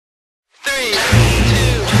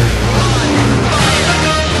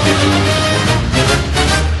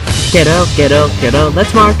Kero, Kero, Kero,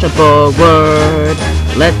 let's march on forward.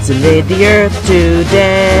 Let's invade the earth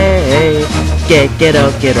today. Kero,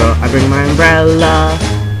 Kero, I bring my umbrella,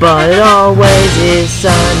 but it always is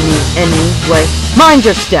sunny anyway. Mind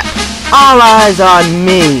your step, all eyes on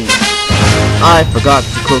me. I forgot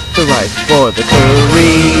to cook the rice for the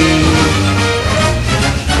curry.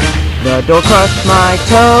 The door crushed my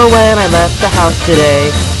toe when I left the house today.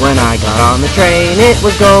 When I got on the train, it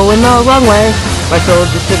was going the wrong way. My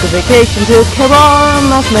soldiers took a vacation to Keron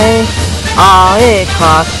last May. Ah, it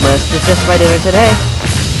cost less to just buy dinner today.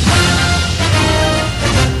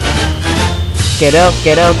 Kero,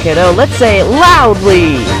 Kero, Kero, let's say it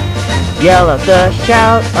loudly. Yell out the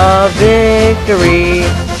shout of victory.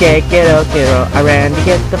 Kero, Kero, I ran to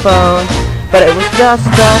get the phone, but it was just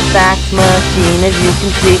a fax machine, as you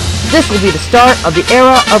can see. This will be the start of the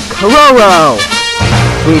era of Kero.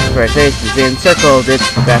 Sweet conversations in circles, it's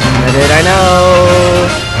the best method I know.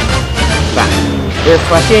 We're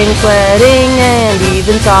flashing, sweating, and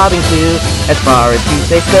even sobbing too. As far as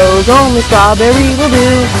toothpaste goes, only strawberry will do.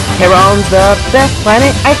 Keron's the best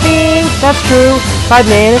planet, I think that's true. 5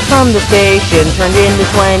 minutes from the station turned into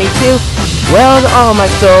 22. Well, to all my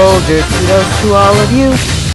soldiers, kudos to all of you.